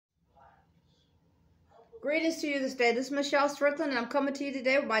Greetings to you this day. This is Michelle Strickland, and I'm coming to you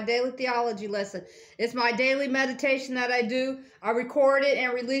today with my daily theology lesson. It's my daily meditation that I do. I record it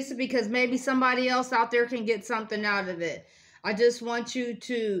and release it because maybe somebody else out there can get something out of it. I just want you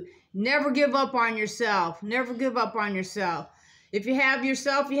to never give up on yourself. Never give up on yourself. If you have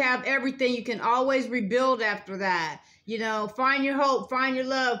yourself, you have everything. You can always rebuild after that. You know, find your hope, find your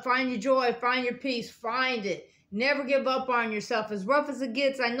love, find your joy, find your peace, find it. Never give up on yourself. As rough as it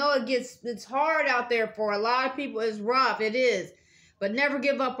gets, I know it's hard out there for a lot of people. It's rough, it is. But never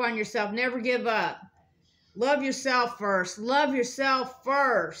give up on yourself. Never give up. Love yourself first. Love yourself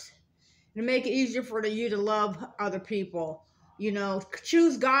first. And make it easier for you to love other people. You know,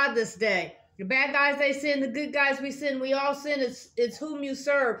 choose God this day. The bad guys, they sin. The good guys, we sin. We all sin. It's whom you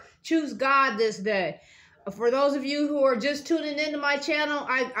serve. Choose God this day. For those of you who are just tuning into my channel,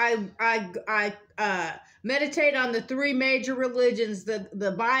 I meditate on the three major religions: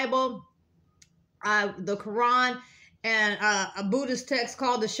 the Bible, the Quran, and a Buddhist text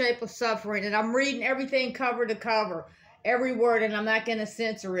called The Shape of Suffering. And I'm reading everything cover to cover, every word, and I'm not going to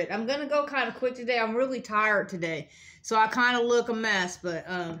censor it. I'm going to go kind of quick today. I'm really tired today, so I kind of look a mess. But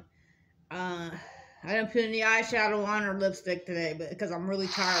I didn't put any eyeshadow on or lipstick today, but because I'm really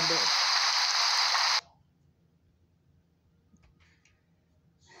tired. But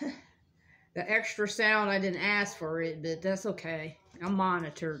the extra sound, I didn't ask for it, but that's okay. I'm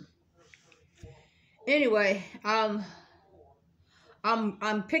monitored. Anyway, I'm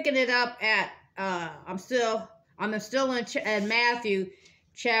picking it up at I'm still in Matthew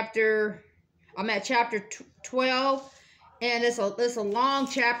chapter. I'm at chapter 12, and it's a long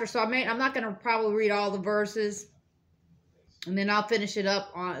chapter, so I'm not gonna probably read all the verses, and then I'll finish it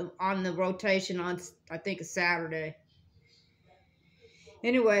up on the rotation on, I think, a Saturday.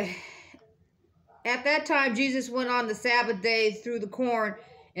 Anyway. At that time, Jesus went on the Sabbath day through the corn,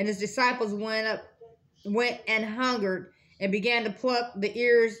 and his disciples went and hungered, and began to pluck the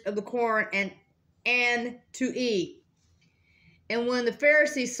ears of the corn and to eat. And when the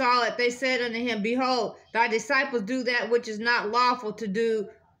Pharisees saw it, they said unto him, Behold, thy disciples do that which is not lawful to do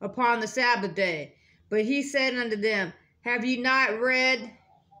upon the Sabbath day. But he said unto them, Have ye not read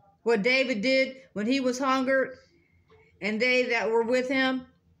what David did when he was hungered, and they that were with him?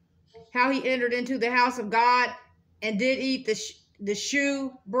 How he entered into the house of God and did eat the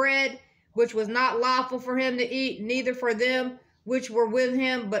shew bread, which was not lawful for him to eat, neither for them which were with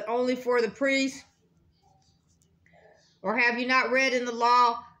him, but only for the priests? Or have you not read in the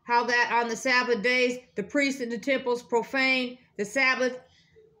law how that on the Sabbath days the priests in the temples profane the Sabbath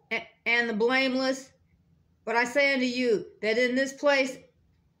and the blameless? But I say unto you that in this place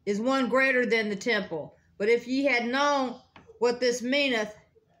is one greater than the temple. But if ye had known what this meaneth,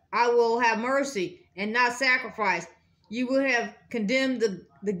 I will have mercy and not sacrifice, you would have condemned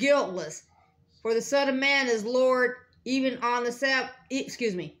the guiltless. For the Son of Man is Lord even on the Sabbath.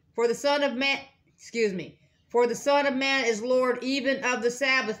 For the Son of Man is Lord even of the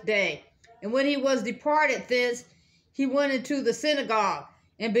Sabbath day. And when he was departed thence, he went into the synagogue.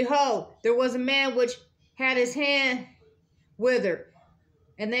 And behold, there was a man which had his hand withered.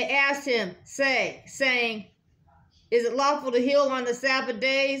 And they asked him, saying, Is it lawful to heal on the Sabbath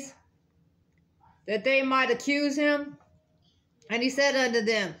days? That they might accuse him. And he said unto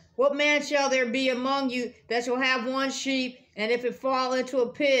them, What man shall there be among you that shall have one sheep, and if it fall into a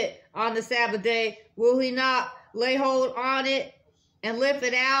pit on the Sabbath day, will he not lay hold on it and lift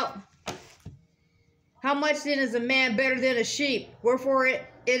it out? How much then is a man better than a sheep? Wherefore it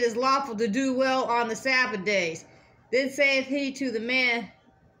is lawful to do well on the Sabbath days. Then saith he to the man,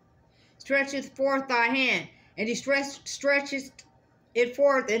 Stretcheth forth thy hand. And he stretches it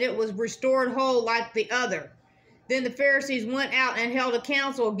forth, and it was restored whole like the other. Then the Pharisees went out and held a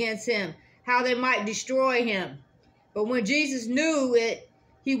council against him, how they might destroy him. But when Jesus knew it,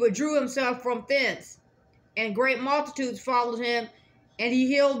 he withdrew himself from thence. And great multitudes followed him, and he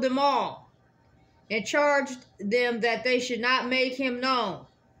healed them all, and charged them that they should not make him known,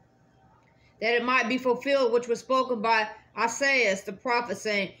 that it might be fulfilled which was spoken by Isaiah the prophet,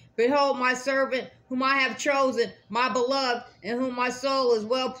 saying, Behold my servant, whom I have chosen, my beloved, in whom my soul is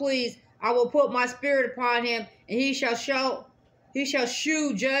well pleased. I will put my spirit upon him, and he shall shew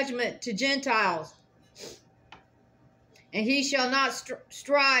judgment to Gentiles. And he shall not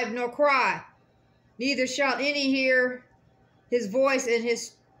strive nor cry, neither shall any hear his voice in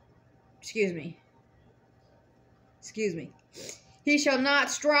his, He shall not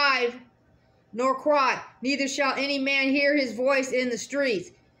strive nor cry, neither shall any man hear his voice in the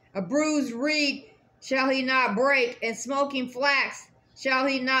streets. A bruised reed shall he not break, and smoking flax shall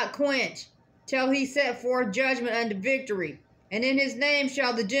he not quench, till he set forth judgment unto victory. And in his name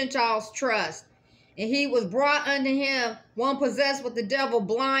shall the Gentiles trust. And he was brought unto him one possessed with the devil,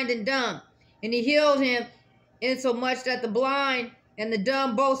 blind and dumb. And he healed him, insomuch that the blind and the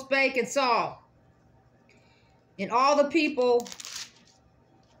dumb both spake and saw. And all the people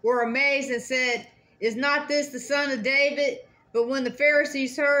were amazed and said, Is not this the son of David? But when the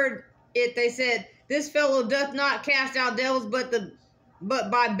Pharisees heard it, they said, This fellow doth not cast out devils,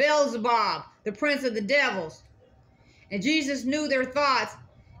 but by Beelzebub, the prince of the devils. And Jesus knew their thoughts,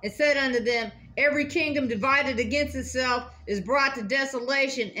 and said unto them, Every kingdom divided against itself is brought to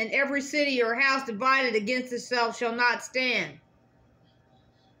desolation, and every city or house divided against itself shall not stand.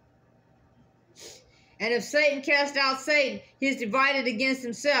 And if Satan cast out Satan, he is divided against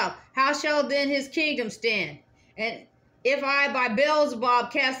himself. How shall then his kingdom stand? And if I by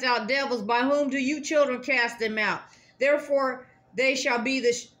Beelzebub cast out devils, by whom do you children cast them out? Therefore they shall be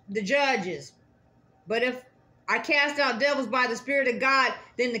the judges. But if I cast out devils by the Spirit of God,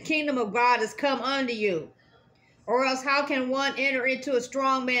 then the kingdom of God is come unto you. Or else how can one enter into a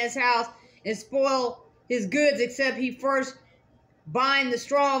strong man's house and spoil his goods, except he first bind the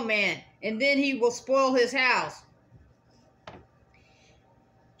strong man, and then he will spoil his house?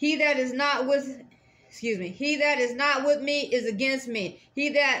 He that is not with me is against me. He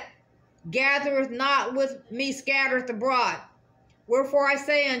that gathereth not with me scattereth abroad. Wherefore I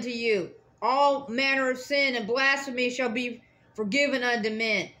say unto you, all manner of sin and blasphemy shall be forgiven unto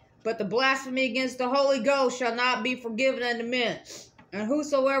men, but the blasphemy against the Holy Ghost shall not be forgiven unto men. And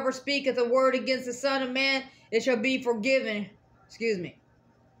whosoever speaketh a word against the Son of Man, it shall be forgiven.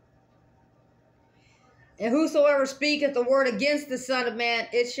 And whosoever speaketh a word against the Son of Man,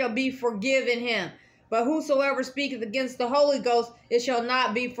 it shall be forgiven him. But whosoever speaketh against the Holy Ghost, it shall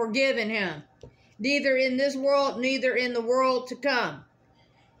not be forgiven him, neither in this world, neither in the world to come.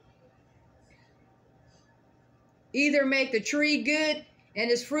 Either make the tree good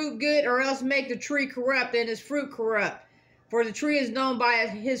and its fruit good, or else make the tree corrupt and its fruit corrupt. For the tree is known by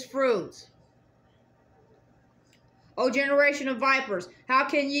his fruits. O generation of vipers, how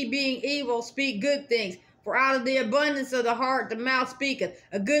can ye, being evil, speak good things? For out of the abundance of the heart the mouth speaketh.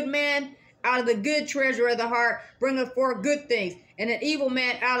 A good man out of the good treasure of the heart bringeth forth good things, and an evil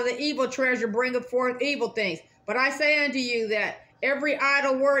man out of the evil treasure bringeth forth evil things. But I say unto you that every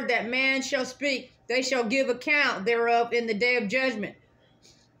idle word that man shall speak, they shall give account thereof in the day of judgment.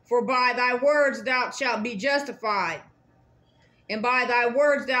 For by thy words thou shalt be justified, and by thy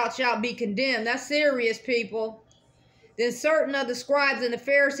words thou shalt be condemned. That's serious, people. Then certain of the scribes and the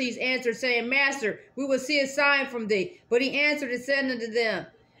Pharisees answered, saying, Master, we will see a sign from thee. But he answered and said unto them,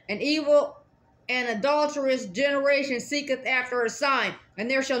 An evil and adulterous generation seeketh after a sign,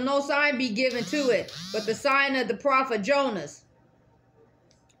 and there shall no sign be given to it, but the sign of the prophet Jonas.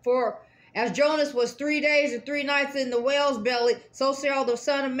 For as Jonas was 3 days and 3 nights in the whale's belly, so shall the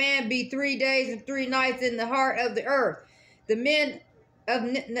Son of Man be 3 days and 3 nights in the heart of the earth. The men of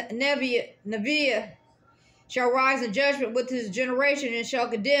Nineveh shall rise in judgment with his generation, and shall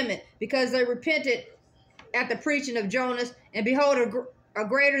condemn it, because they repented at the preaching of Jonas. And behold, a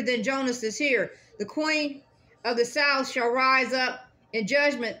greater than Jonas is here. The queen of the south shall rise up in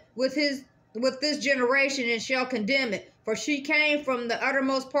judgment with this generation, and shall condemn it. For she came from the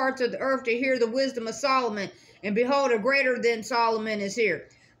uttermost parts of the earth to hear the wisdom of Solomon. And behold, a greater than Solomon is here.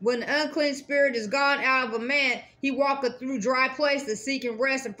 When the unclean spirit is gone out of a man, he walketh through dry places, seeking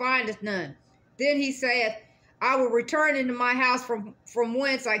rest, and findeth none. Then he saith, I will return into my house from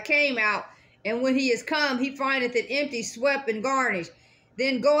whence I came out. And when he is come, he findeth it empty, swept, and garnished.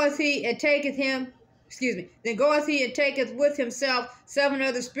 Then goeth he and taketh with himself 7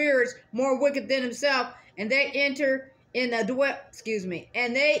 other spirits more wicked than himself, and they enter in and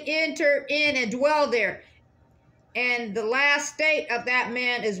dwell there. And the last state of that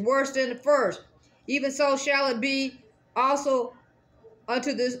man is worse than the first. Even so shall it be also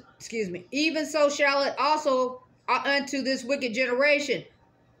unto this, even so shall it also unto this wicked generation.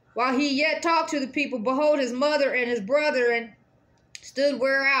 While he yet talked to the people, behold, his mother and his brethren stood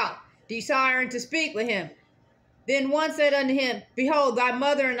whereout, desiring to speak with him. Then one said unto him, Behold, thy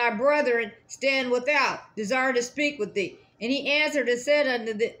mother and thy brethren stand without, desiring to speak with thee. And he answered and said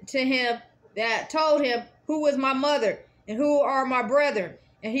to him that told him, Who is my mother, and who are my brethren?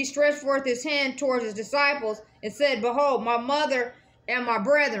 And he stretched forth his hand towards his disciples, and said, Behold, my mother and my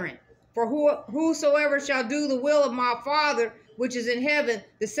brethren. For whosoever shall do the will of my Father, which is in heaven,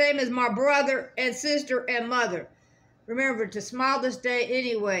 the same as my brother and sister and mother. Remember to smile this day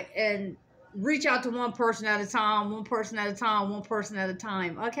anyway, and reach out to one person at a time, one person at a time, one person at a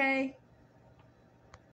time, okay?